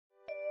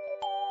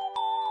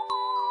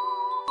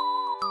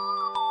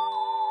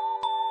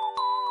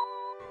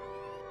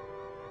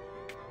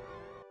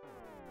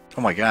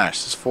Oh my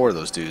gosh, there's 4 of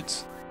those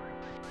dudes.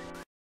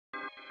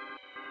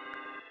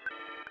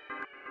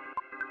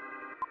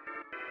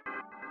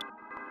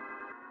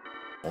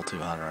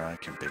 Multi-bottle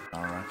rocket, big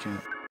bottle rocket.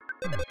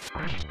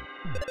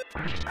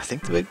 I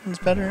think the big one's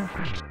better.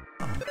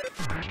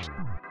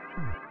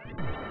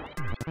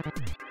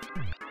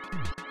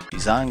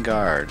 He's on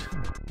guard.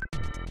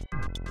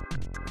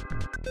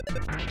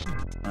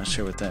 Not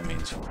sure what that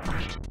means.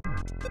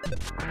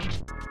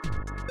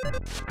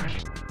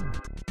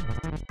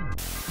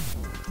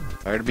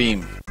 Fire to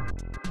beam.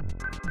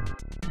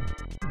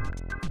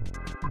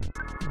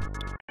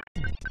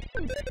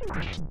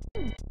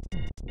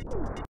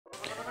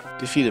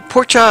 Defeated.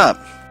 Pork Chop!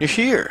 You're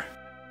here!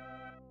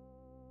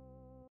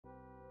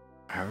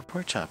 Our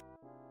Pork Chop.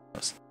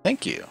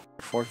 Thank you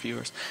for 4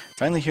 viewers.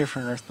 Finally here for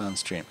an Earthbound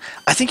stream.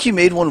 I think you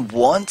made one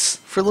once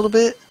for a little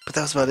bit, but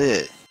that was about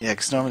it. Yeah,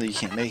 because normally you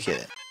can't make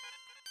it.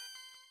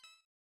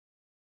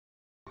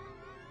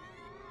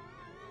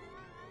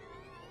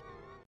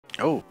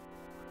 Oh.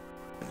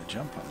 Gonna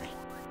jump on me.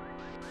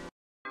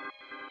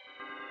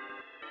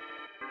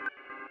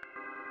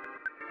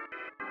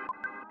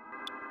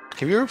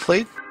 Have you ever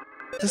played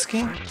this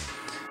game?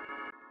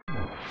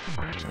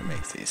 Or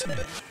make these, man.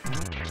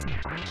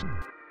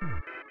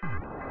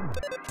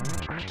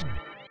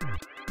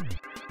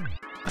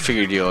 I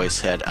figured you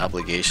always had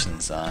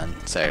obligations on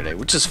Saturday,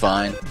 which is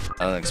fine.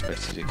 I don't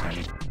expect you to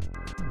come.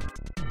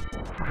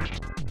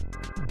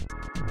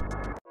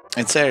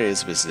 And Saturday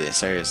is a busy day.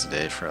 Saturday is a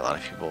day for a lot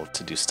of people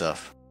to do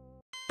stuff.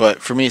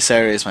 But for me,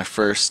 Saturday is my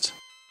first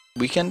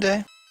weekend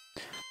day.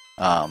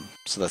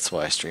 So that's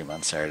why I stream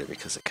on Saturday,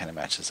 because it kind of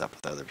matches up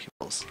with other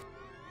people's.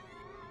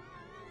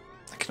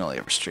 I can only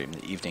ever stream in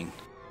the evening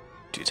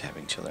due to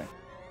having children.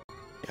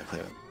 Yeah, play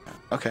with.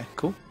 Okay,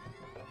 cool.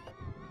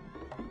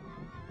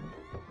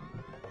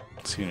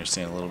 So you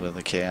understand a little bit of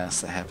the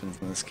chaos that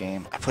happens in this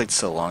game. I played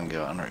so long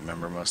ago, I don't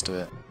remember most of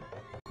it.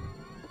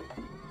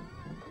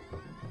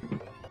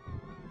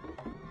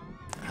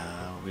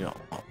 We don't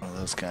want one of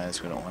those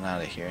guys. We don't want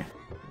out of here.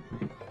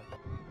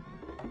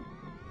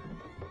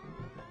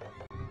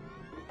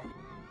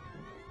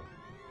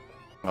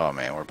 Oh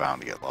man, we're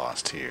bound to get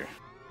lost here.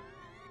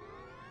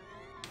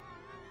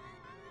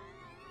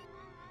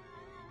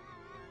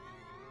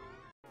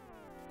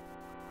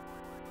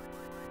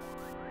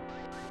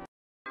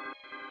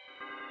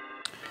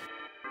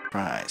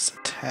 Surprise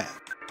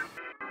attack.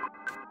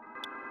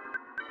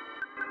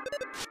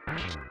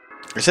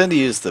 I tend to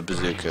use the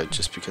bazooka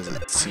just because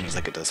it seems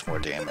like it does more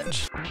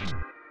damage.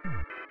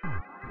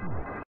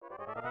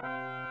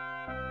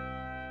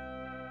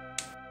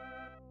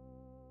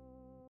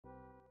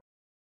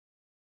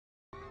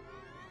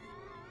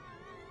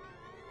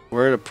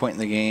 We're at a point in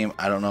the game,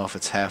 I don't know if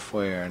it's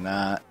halfway or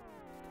not.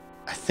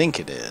 I think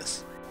it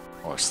is.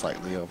 Or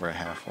slightly over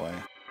halfway.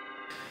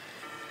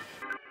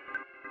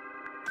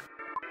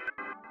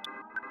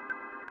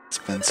 It's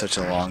been such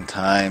a long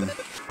time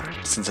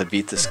since I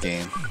beat this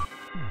game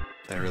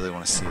that I really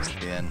want to see it to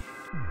the end.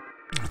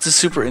 It's a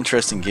super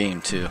interesting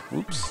game too.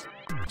 Oops.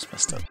 Just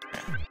messed up.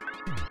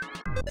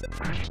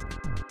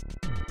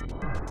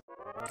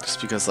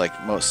 Just because like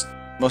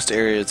most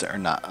areas are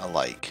not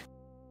alike.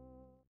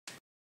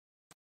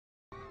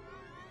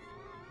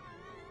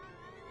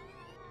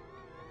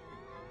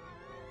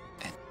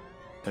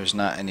 There's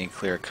not any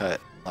clear cut,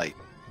 like,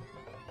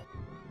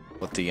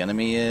 what the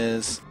enemy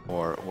is,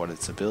 or what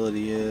its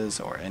ability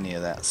is, or any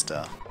of that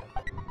stuff.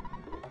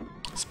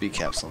 Speed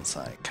capsule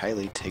inside.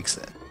 Kylie takes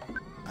it.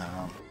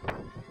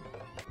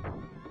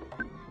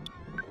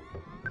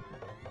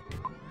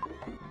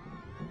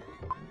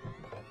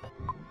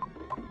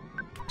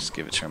 Just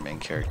give it to our main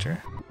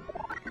character.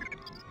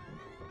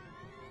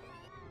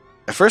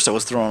 At first I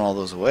was throwing all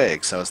those away,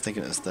 because I was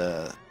thinking it was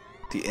the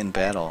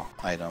in-battle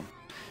item.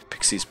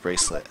 Pixie's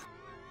bracelet.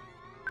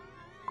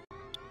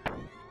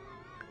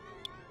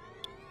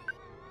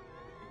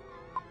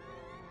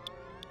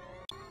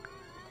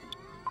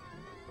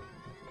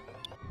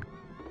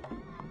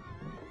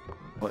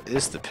 What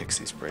is the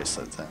Pixie's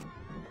bracelet then?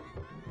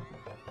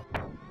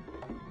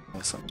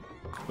 Let's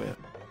equip.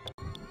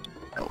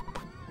 Nope.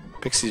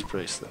 Pixie's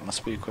bracelet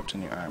must be equipped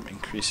on your arm.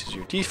 Increases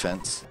your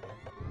defense.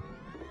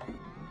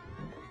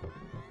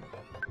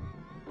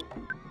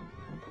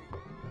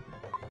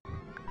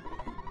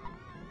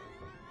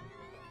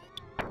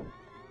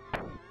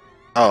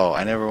 Oh,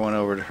 I never went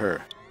over to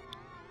her.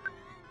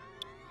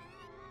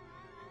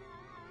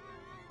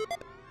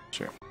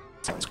 Sure.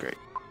 Sounds great.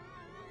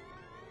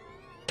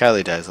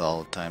 Kylie dies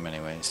all the time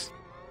anyways.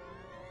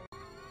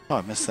 Oh,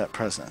 I missed that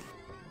present.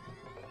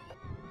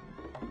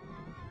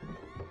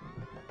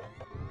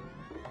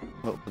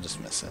 Oh, we'll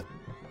just miss it.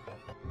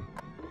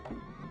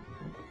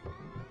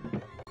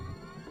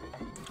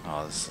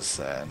 Oh, this is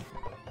sad.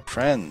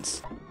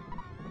 Friends!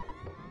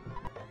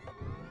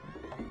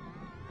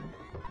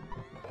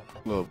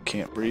 Whoa,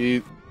 can't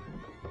breathe.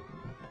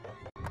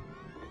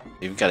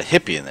 Even got a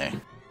hippie in there.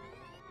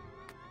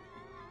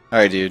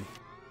 Alright, dude.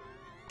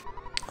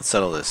 Let's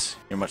settle this.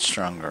 You're much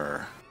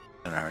stronger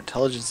than our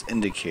intelligence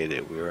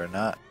indicated. We were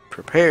not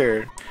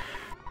prepared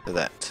for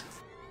that.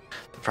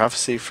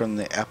 prophecy from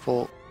the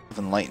Apple of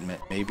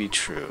Enlightenment may be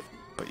true,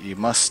 but you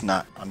must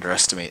not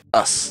underestimate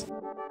us.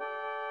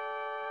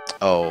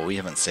 Oh, we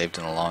haven't saved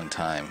in a long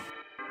time.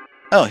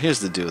 Oh, here's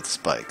the dude with the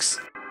spikes.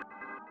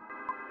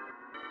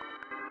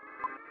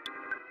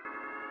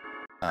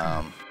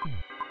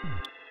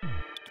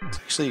 Let's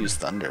actually use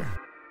thunder.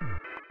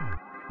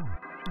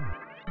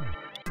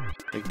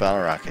 Big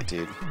bottle rocket,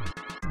 dude.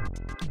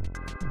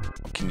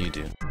 What can you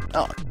do?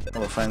 Oh,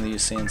 we'll finally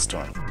use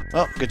sandstorm.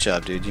 Oh, good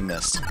job, dude. You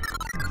missed.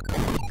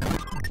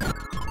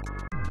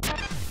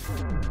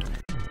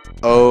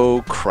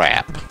 Oh,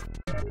 crap.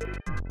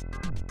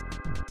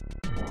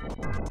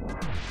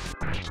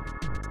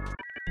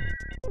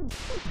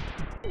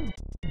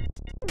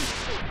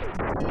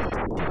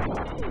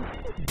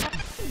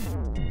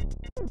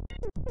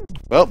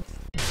 Well,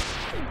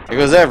 there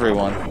goes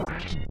everyone.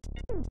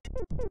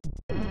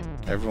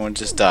 Everyone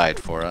just died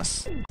for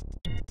us.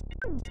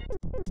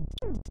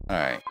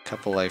 Alright,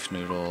 couple life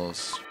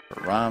noodles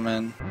for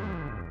ramen.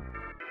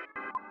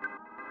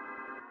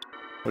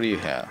 What do you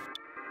have?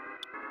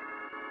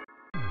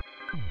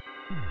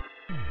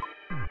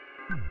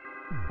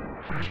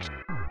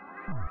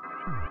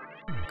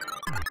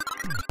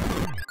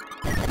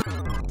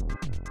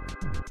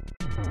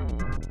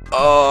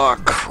 Oh,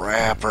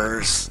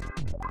 crappers.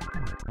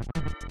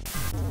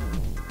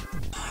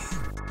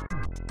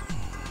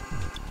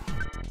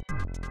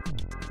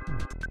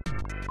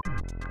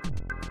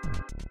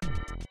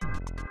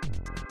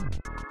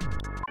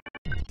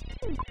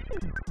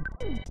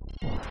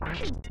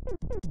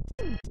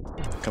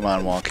 Come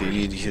on, Wonka, you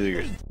need to heal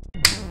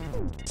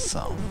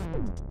yourself.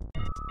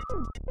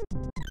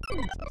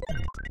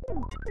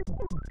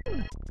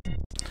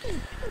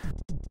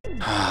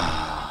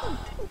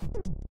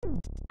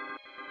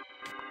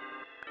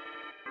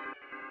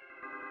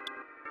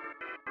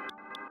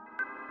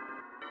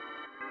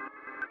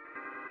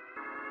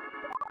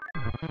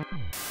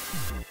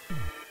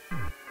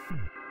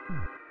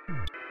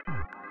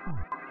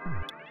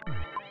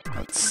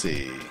 Let's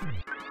see.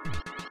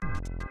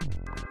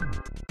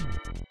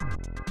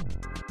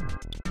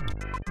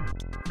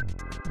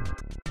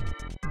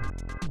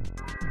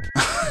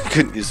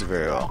 Couldn't use it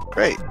very well.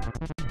 Great.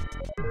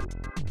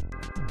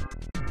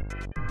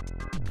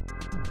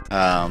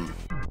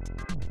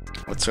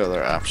 What's our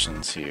other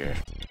options here?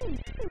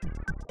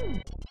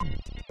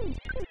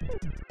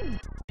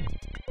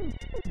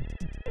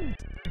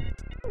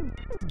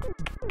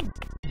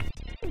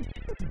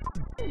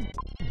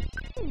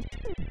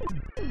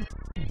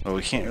 Well,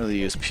 we can't really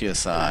use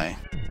PSI.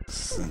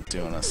 This isn't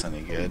doing us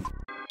any good.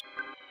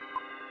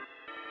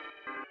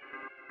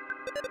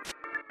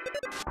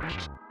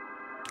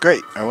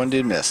 Great, our one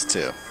dude missed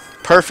too.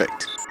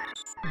 Perfect!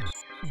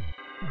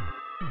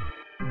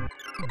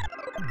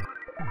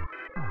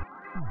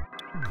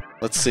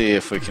 Let's see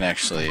if we can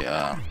actually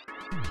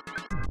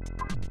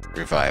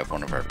revive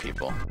one of our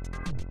people.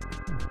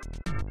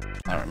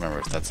 I don't remember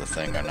if that's a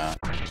thing or not.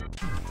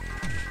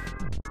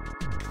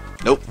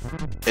 Nope,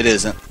 it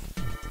isn't.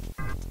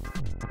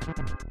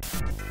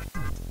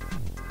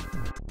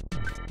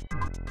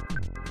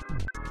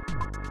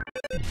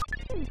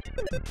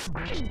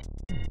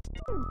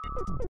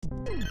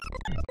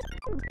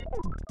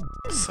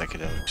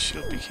 Psychedelic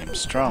shield became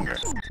stronger.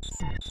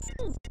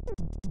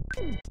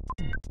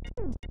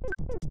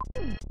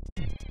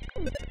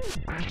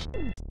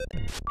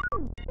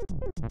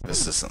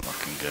 This isn't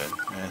looking good.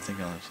 I think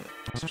I'll have to...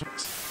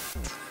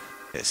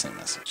 Okay, same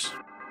message.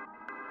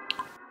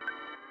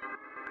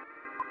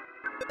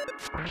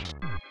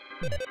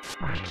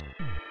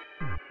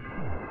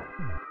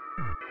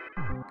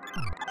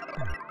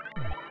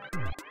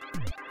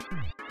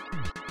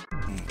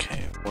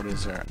 Okay, what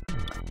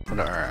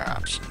are our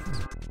options?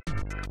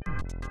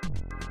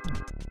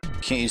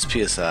 Can't use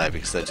PSI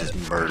because that just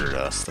murdered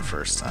us the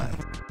first time.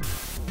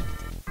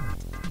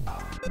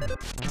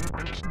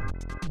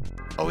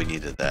 Oh, we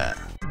needed that.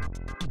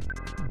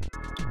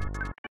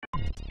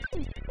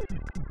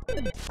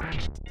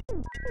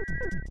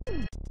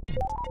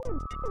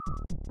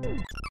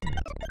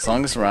 As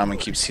long as ramen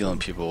keeps healing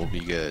people, we'll be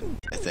good,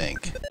 I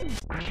think.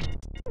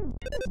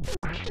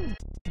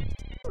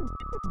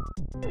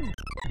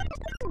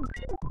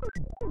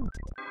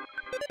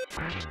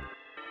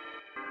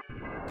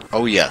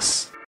 Oh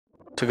yes.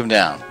 Took him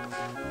down.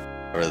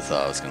 I really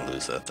thought I was going to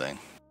lose that thing.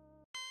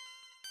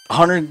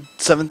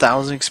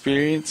 107,000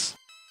 experience?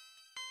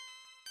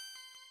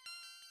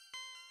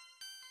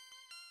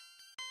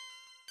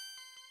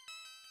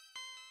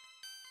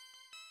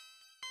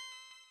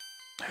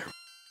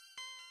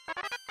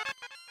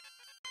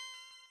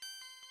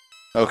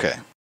 Okay.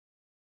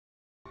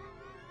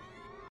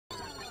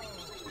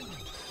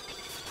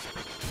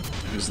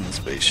 Who's in the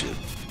spaceship?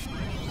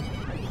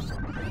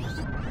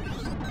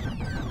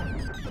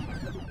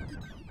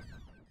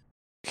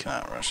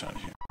 Cannot rush out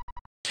here.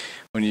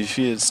 When you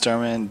defeated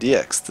Starman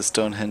DX, the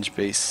Stonehenge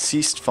base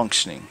ceased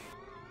functioning.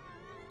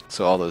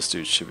 So all those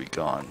dudes should be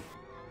gone.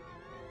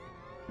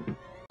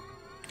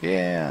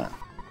 Yeah.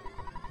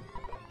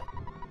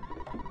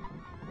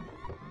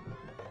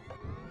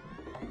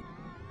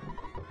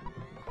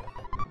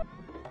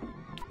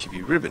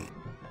 ribbon.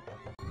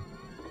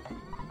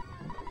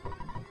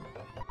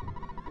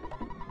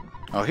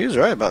 Oh, he was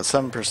right about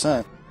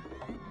 7%.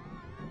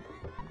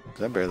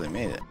 I barely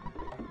made it.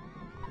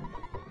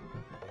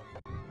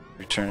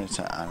 Return it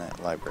to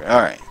Onett Library.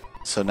 Alright,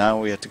 so now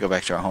we have to go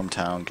back to our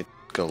hometown,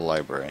 go to the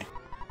library.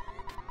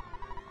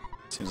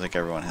 Seems like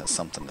everyone has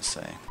something to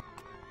say.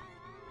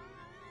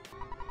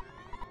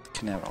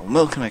 Can have a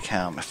milk in my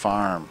cow, my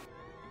farm.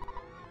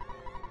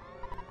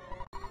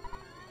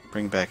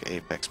 Bring back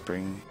Apex,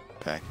 bring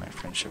back my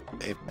friendship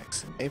with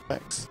Apex.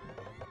 Apex.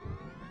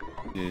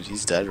 Dude,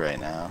 he's dead right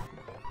now.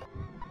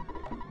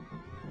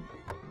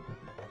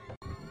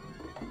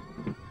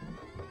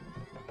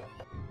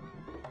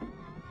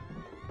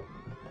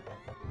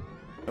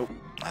 Nope,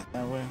 not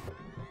that way.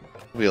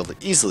 We'll be able to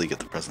easily get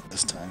the present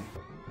this time.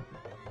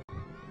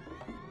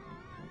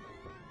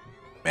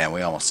 Man,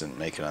 we almost didn't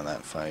make it on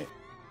that fight.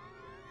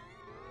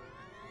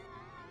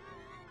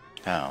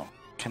 Now,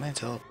 can I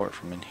teleport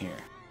from in here?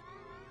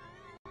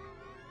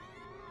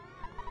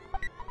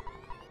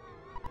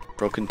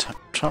 Broken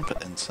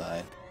trumpet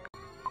inside.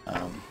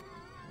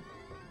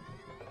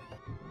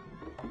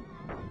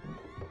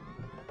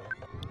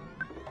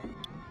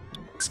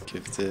 Let's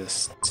give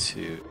this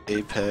to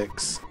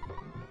Apex.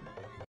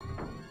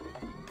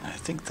 And I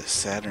think the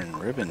Saturn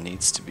ribbon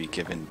needs to be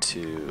given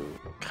to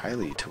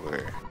Kylie to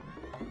wear.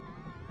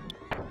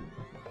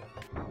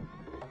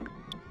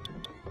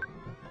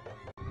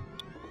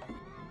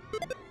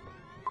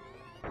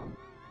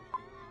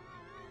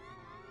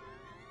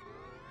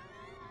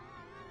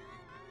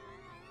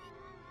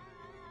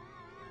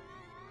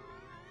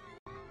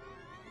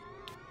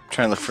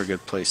 Trying to look for a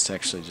good place to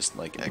actually just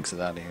like exit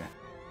out of here.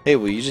 Hey,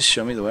 will you just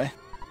show me the way?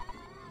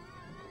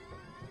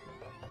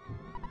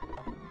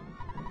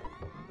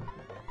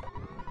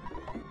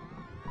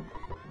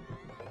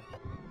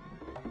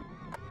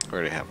 We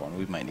already have one.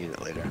 We might need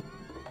it later.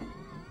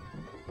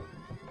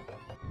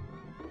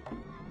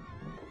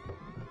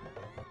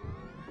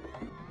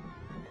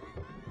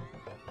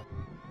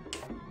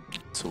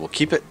 So we'll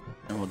keep it,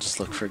 and we'll just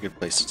look for a good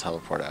place to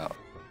teleport out.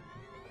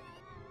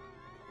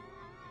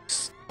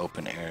 This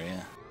open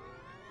area.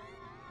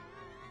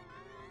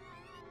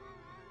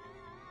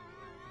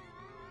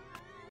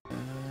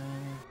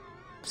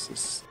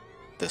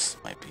 This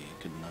might be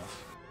good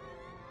enough.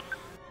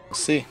 We'll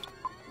see.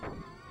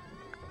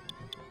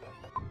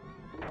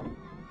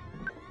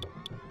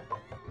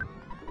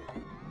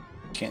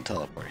 Can't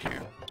teleport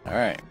here.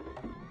 Alright.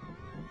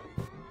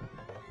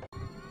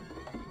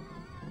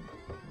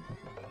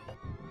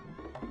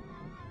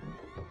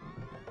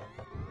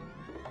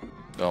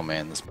 Oh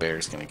man, this bear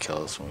is gonna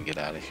kill us when we get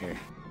out of here.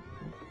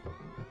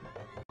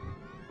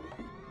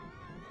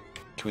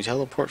 Can we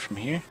teleport from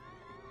here?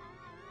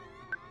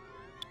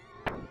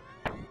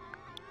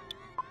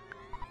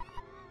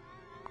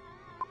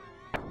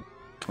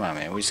 Come on,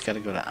 man. We just gotta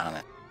go to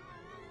Onett.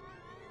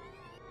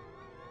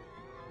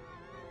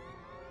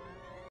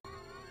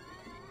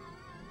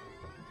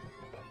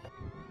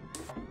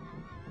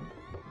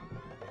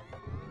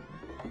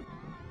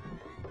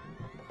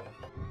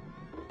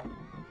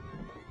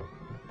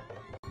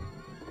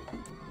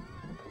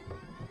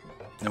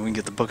 Then we can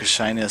get the Book of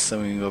Shyness,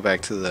 then we can go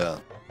back to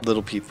the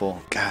little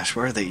people. Gosh,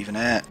 where are they even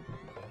at?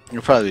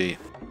 You're probably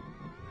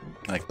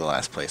like the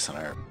last place on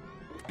our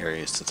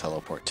areas to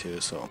teleport to,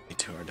 so it won't be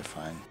too hard to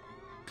find.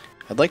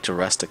 I'd like to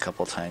rest a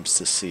couple times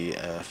to see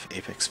if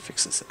Apex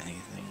fixes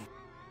anything.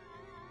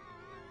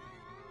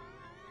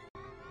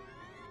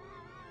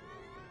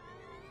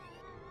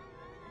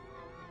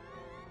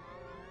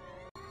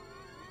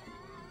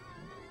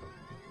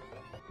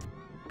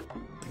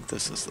 I think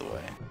this is the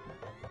way.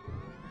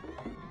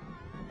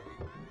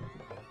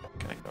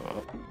 Gotta go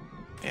up.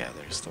 Yeah,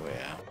 there's the way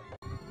out.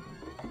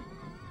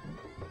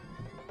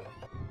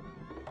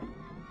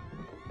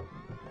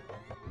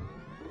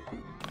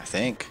 I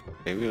think.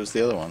 Maybe it was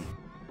the other one.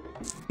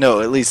 No,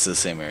 at least the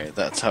same area.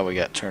 That's how we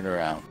got turned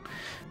around.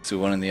 So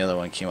one and the other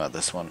one came out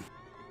this one.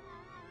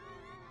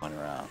 Went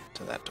around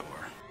to that door.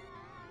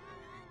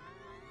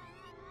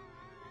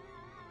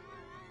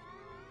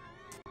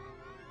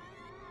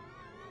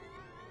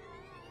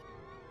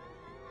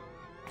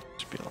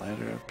 Should be a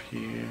ladder up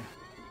here.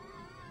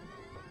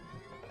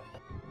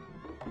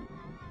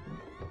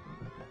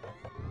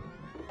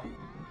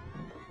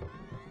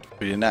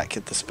 We did not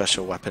get the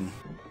special weapon.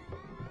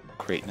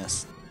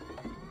 Greatness.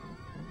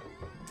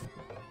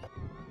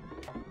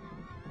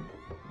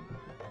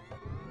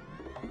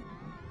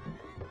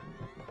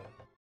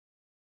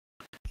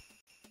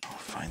 Oh,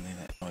 finally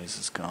that noise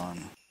is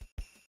gone.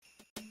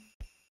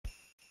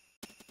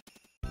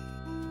 I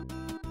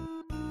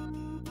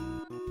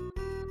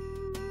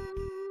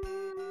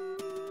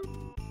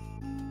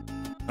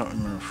don't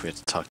remember if we had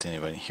to talk to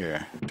anybody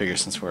here. I figure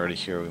since we're already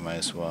here, we might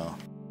as well.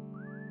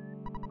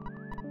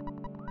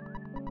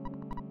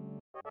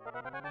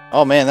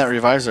 Oh man, that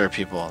revives our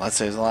people. That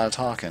saves a lot of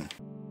talking.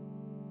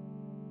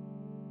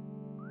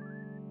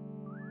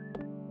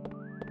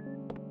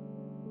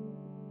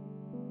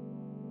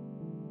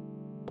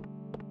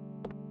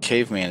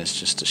 Caveman is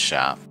just a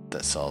shop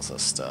that sells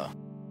us stuff.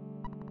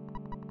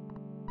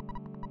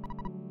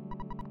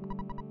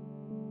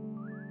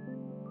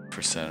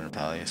 for Center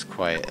Valley is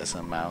quiet as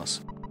a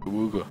mouse.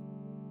 Wooga.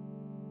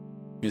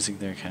 Music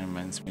there kind of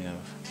reminds me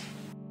of.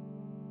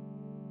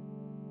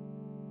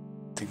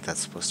 I think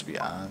that's supposed to be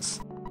Oz.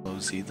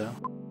 LOZ though.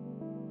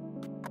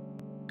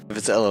 If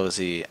it's LOZ,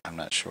 I'm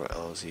not sure what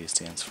LOZ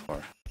stands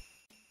for.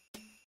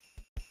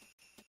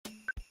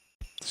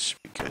 This should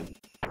be good.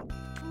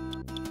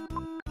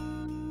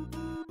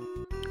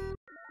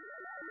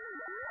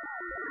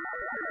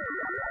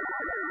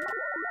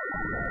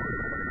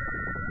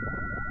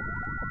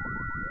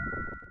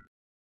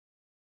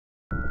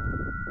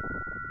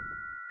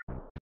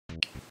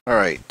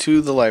 Alright,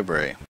 to the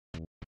library.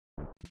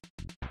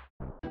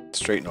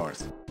 Straight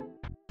north.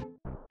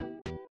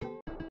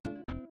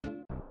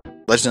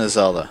 Legend of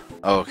Zelda.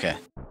 Oh, okay.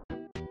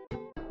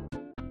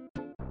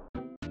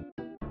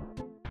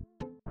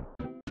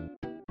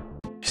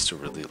 I still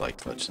really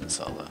liked Legend of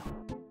Zelda.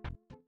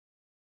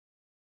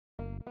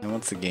 And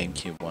once the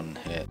GameCube one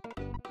hit,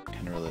 I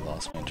kinda really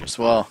lost my interest.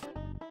 Well,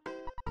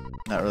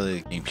 not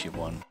really the GameCube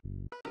one.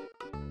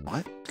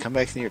 What? Come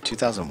back in the year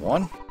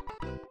 2001?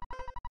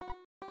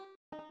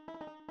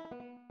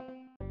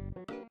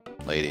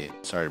 Lady,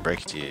 sorry to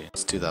break it to you,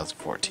 it's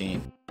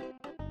 2014.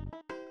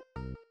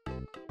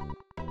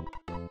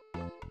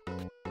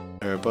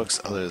 There are books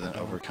other than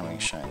Overcoming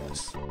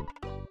Shyness.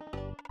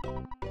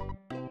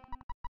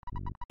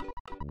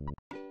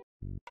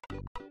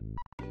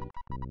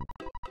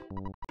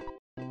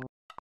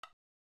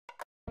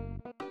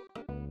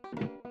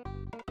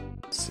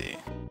 Let's see.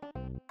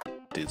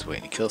 Dude's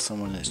waiting to kill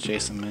someone in his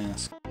Jason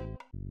mask.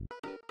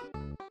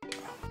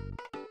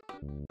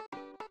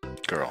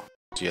 Girl,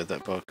 do you have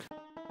that book?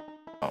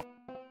 Oh.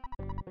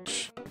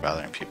 Shh, you're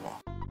bothering people.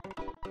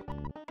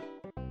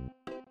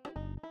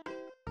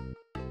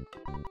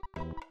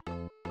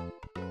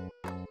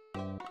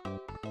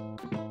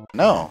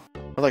 No,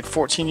 we're like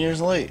 14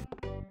 years late.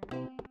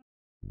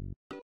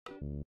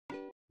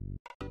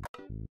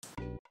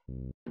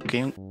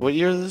 Game, what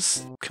year did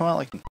this come out?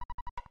 Like,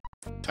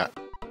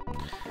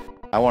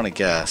 I want to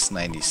guess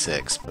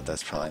 96, but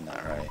that's probably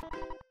not right.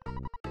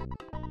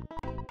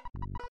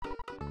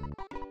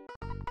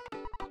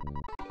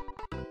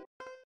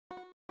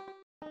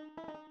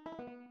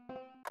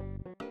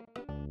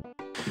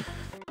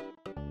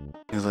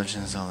 New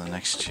Legend of Zelda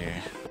next year.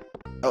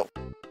 Oh,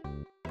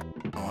 I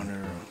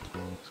wonder.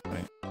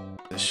 Wait,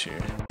 this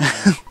year.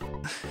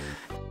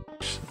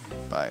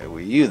 Buy a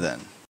Wii U then.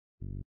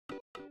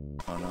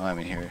 Oh no, I'm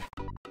in here.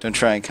 Don't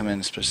try and come in,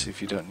 especially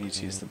if you don't need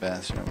to use the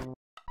bathroom.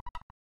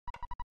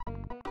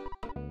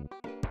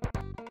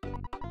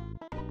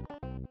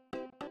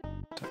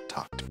 Don't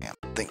talk to me,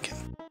 I'm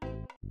thinking.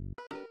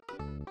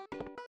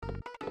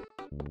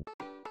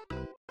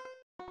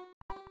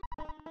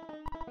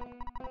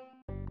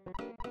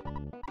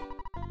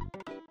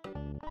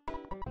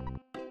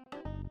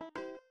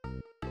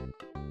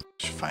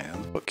 Should find it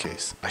on the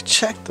bookcase. I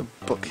checked the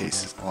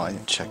bookcases. Oh, I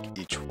didn't check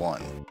each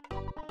one.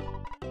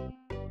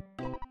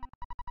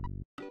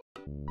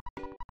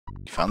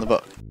 You found the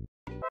book.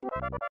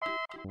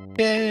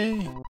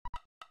 Yay!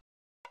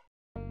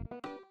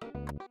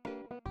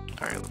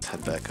 Alright, let's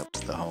head back up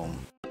to the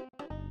home.